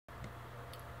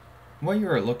What you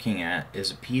are looking at is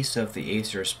a piece of the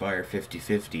Acer Aspire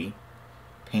 5050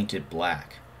 painted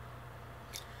black.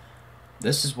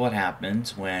 This is what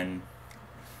happens when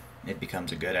it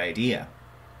becomes a good idea.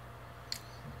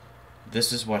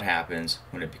 This is what happens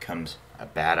when it becomes a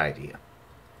bad idea.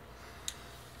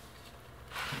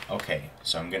 Okay,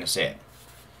 so I'm going to say it.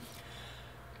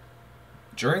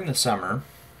 During the summer,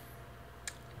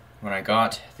 when I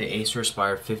got the Acer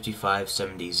Aspire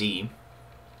 5570Z,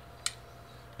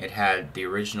 it had the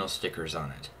original stickers on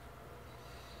it.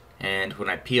 And when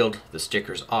I peeled the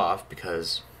stickers off,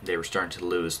 because they were starting to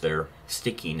lose their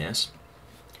stickiness,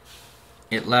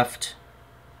 it left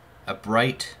a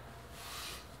bright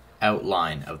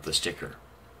outline of the sticker.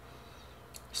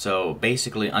 So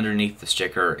basically underneath the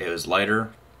sticker it was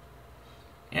lighter,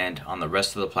 and on the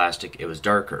rest of the plastic it was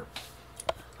darker.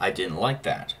 I didn't like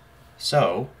that.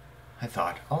 So I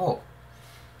thought, oh,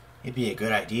 it'd be a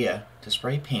good idea to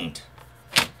spray paint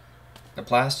the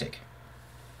plastic.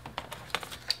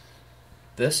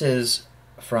 This is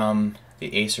from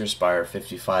the Acer Aspire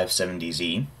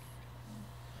 5570Z.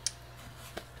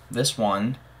 This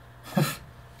one, you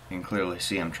can clearly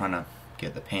see I'm trying to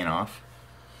get the paint off.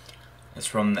 It's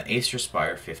from the Acer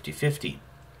Aspire 5050.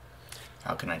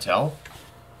 How can I tell?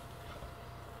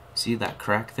 See that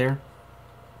crack there?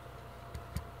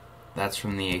 That's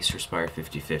from the Acer Aspire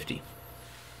 5050.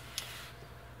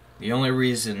 The only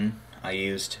reason I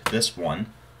used this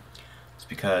one is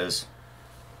because,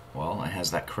 well, it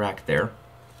has that crack there.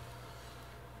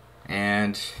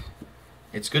 And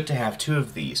it's good to have two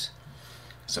of these.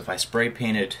 So if I spray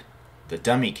painted the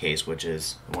dummy case, which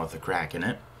is the one with the crack in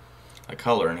it, a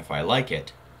color, and if I like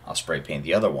it, I'll spray paint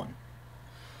the other one.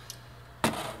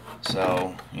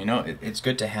 So, you know, it's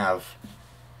good to have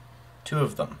two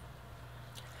of them.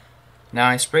 Now,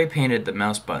 I spray painted the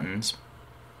mouse buttons.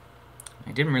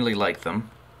 I didn't really like them,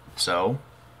 so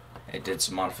I did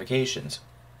some modifications.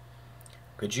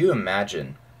 Could you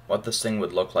imagine what this thing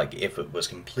would look like if it was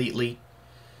completely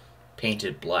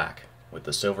painted black with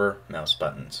the silver mouse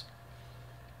buttons?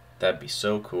 That'd be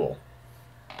so cool.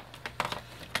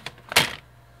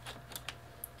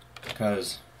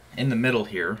 Because in the middle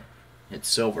here, it's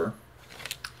silver.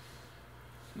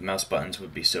 The mouse buttons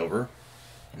would be silver,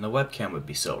 and the webcam would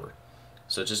be silver.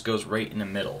 So it just goes right in the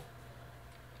middle.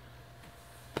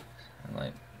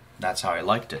 And that's how I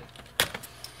liked it.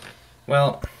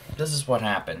 Well, this is what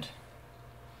happened.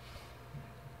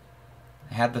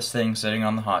 I had this thing sitting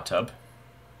on the hot tub,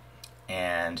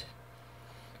 and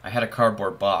I had a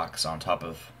cardboard box on top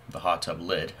of the hot tub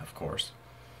lid, of course.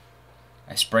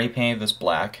 I spray painted this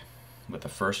black with the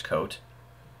first coat,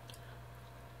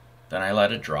 then I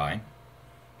let it dry,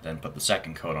 then put the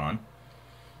second coat on,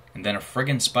 and then a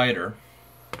friggin' spider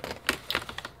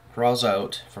crawls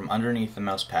out from underneath the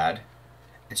mouse pad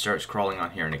and starts crawling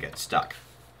on here, and it gets stuck.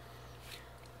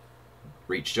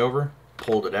 Reached over,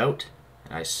 pulled it out,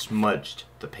 and I smudged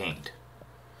the paint.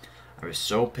 I was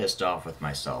so pissed off with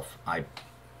myself. I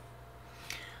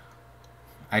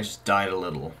just died a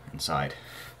little inside.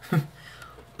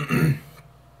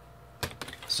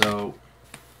 So,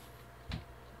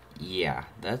 yeah,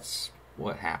 that's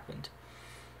what happened.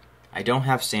 I don't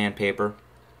have sandpaper,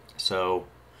 so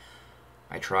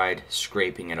I tried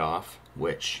scraping it off,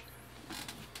 which,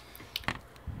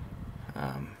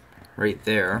 right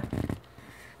there,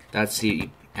 that's the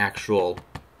actual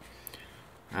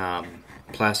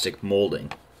plastic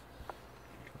molding.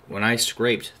 When I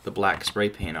scraped the black spray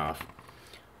paint off,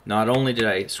 not only did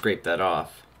I scrape that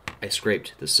off, I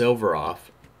scraped the silver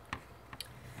off,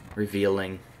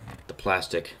 revealing the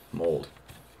plastic mold.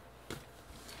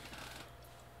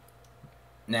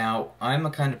 Now, I'm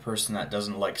a kind of person that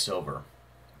doesn't like silver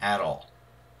at all,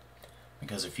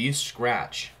 because if you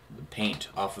scratch the paint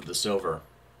off of the silver,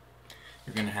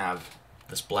 you're going to have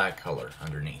this black color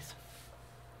underneath.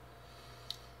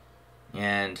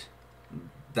 And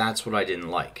that's what I didn't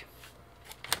like.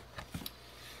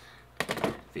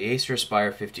 The Acer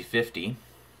Aspire 5050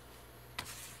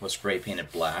 was spray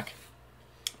painted black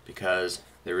because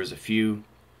there was a few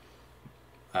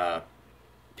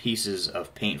pieces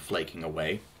of paint flaking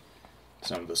away,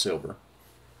 some of the silver,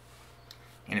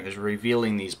 and it was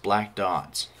revealing these black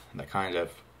dots that kind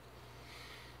of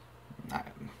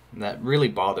that really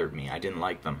bothered me. I didn't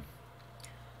like them.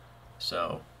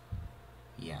 So,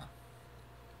 yeah.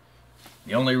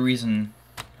 The only reason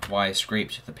why I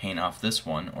scraped the paint off this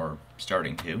one, or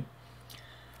starting to,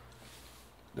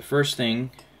 the first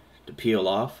thing to peel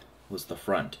off was the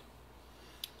front.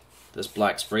 This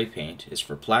black spray paint is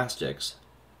for plastics,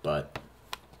 but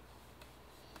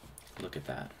look at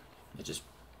that. It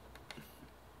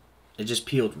just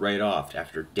peeled right off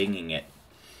after dinging it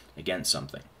against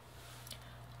something.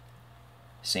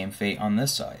 Same fate on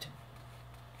this side.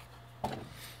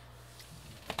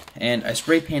 And I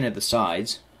spray painted the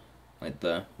sides, like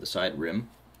the side rim.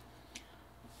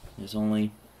 There's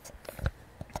only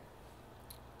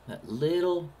that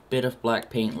little bit of black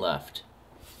paint left.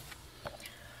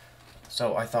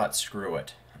 So I thought, screw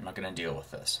it. I'm not going to deal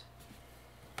with this.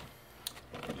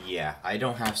 Yeah, I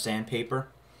don't have sandpaper,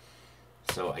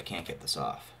 so I can't get this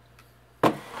off.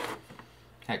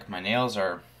 Heck, my nails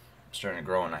are starting to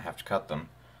grow and I have to cut them.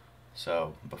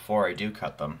 So before I do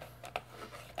cut them,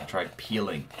 I tried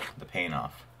peeling the paint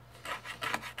off.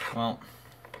 Well,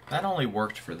 that only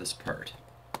worked for this part.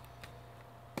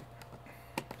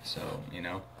 So, you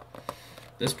know,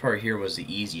 this part here was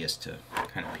the easiest to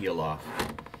kind of peel off.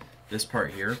 This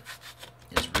part here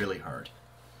is really hard.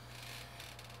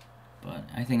 But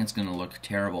I think it's going to look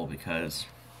terrible because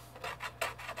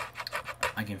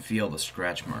I can feel the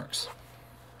scratch marks.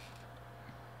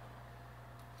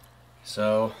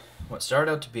 So, what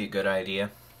started out to be a good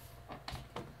idea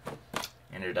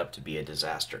ended up to be a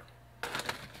disaster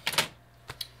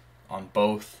on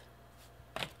both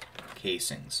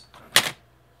casings.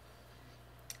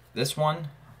 This one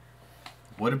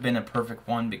would have been a perfect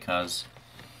one because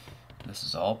this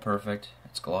is all perfect,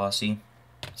 it's glossy,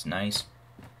 it's nice.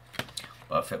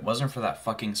 But if it wasn't for that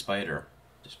fucking spider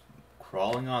just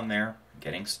crawling on there,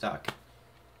 getting stuck,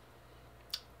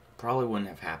 probably wouldn't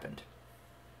have happened.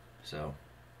 So,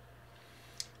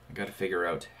 I gotta figure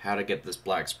out how to get this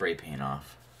black spray paint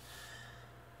off.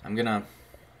 I'm gonna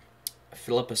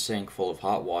fill up a sink full of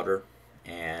hot water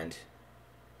and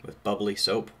with bubbly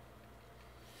soap,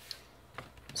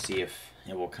 see if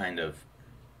it will kind of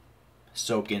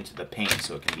soak into the paint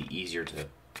so it can be easier to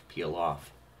peel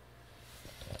off.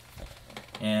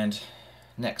 And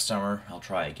next summer, I'll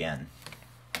try again.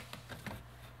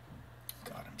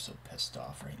 God, I'm so pissed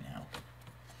off right now.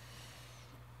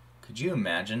 Could you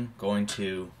imagine going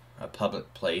to a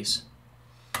public place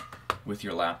with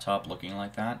your laptop looking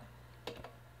like that?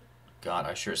 God,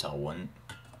 I sure as hell wouldn't.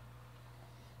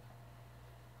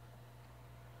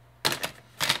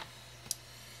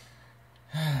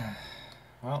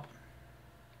 Well,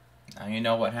 now you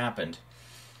know what happened.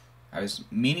 I was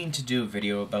meaning to do a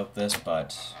video about this,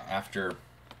 but after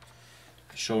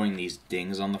showing these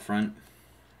dings on the front,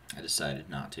 I decided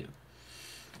not to.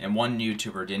 And one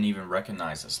YouTuber didn't even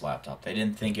recognize this laptop. They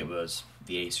didn't think it was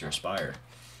the Acer Aspire.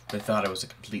 They thought it was a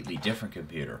completely different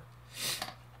computer.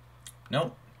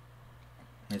 Nope.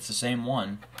 It's the same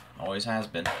one. Always has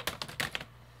been.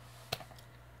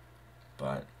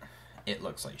 But it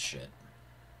looks like shit.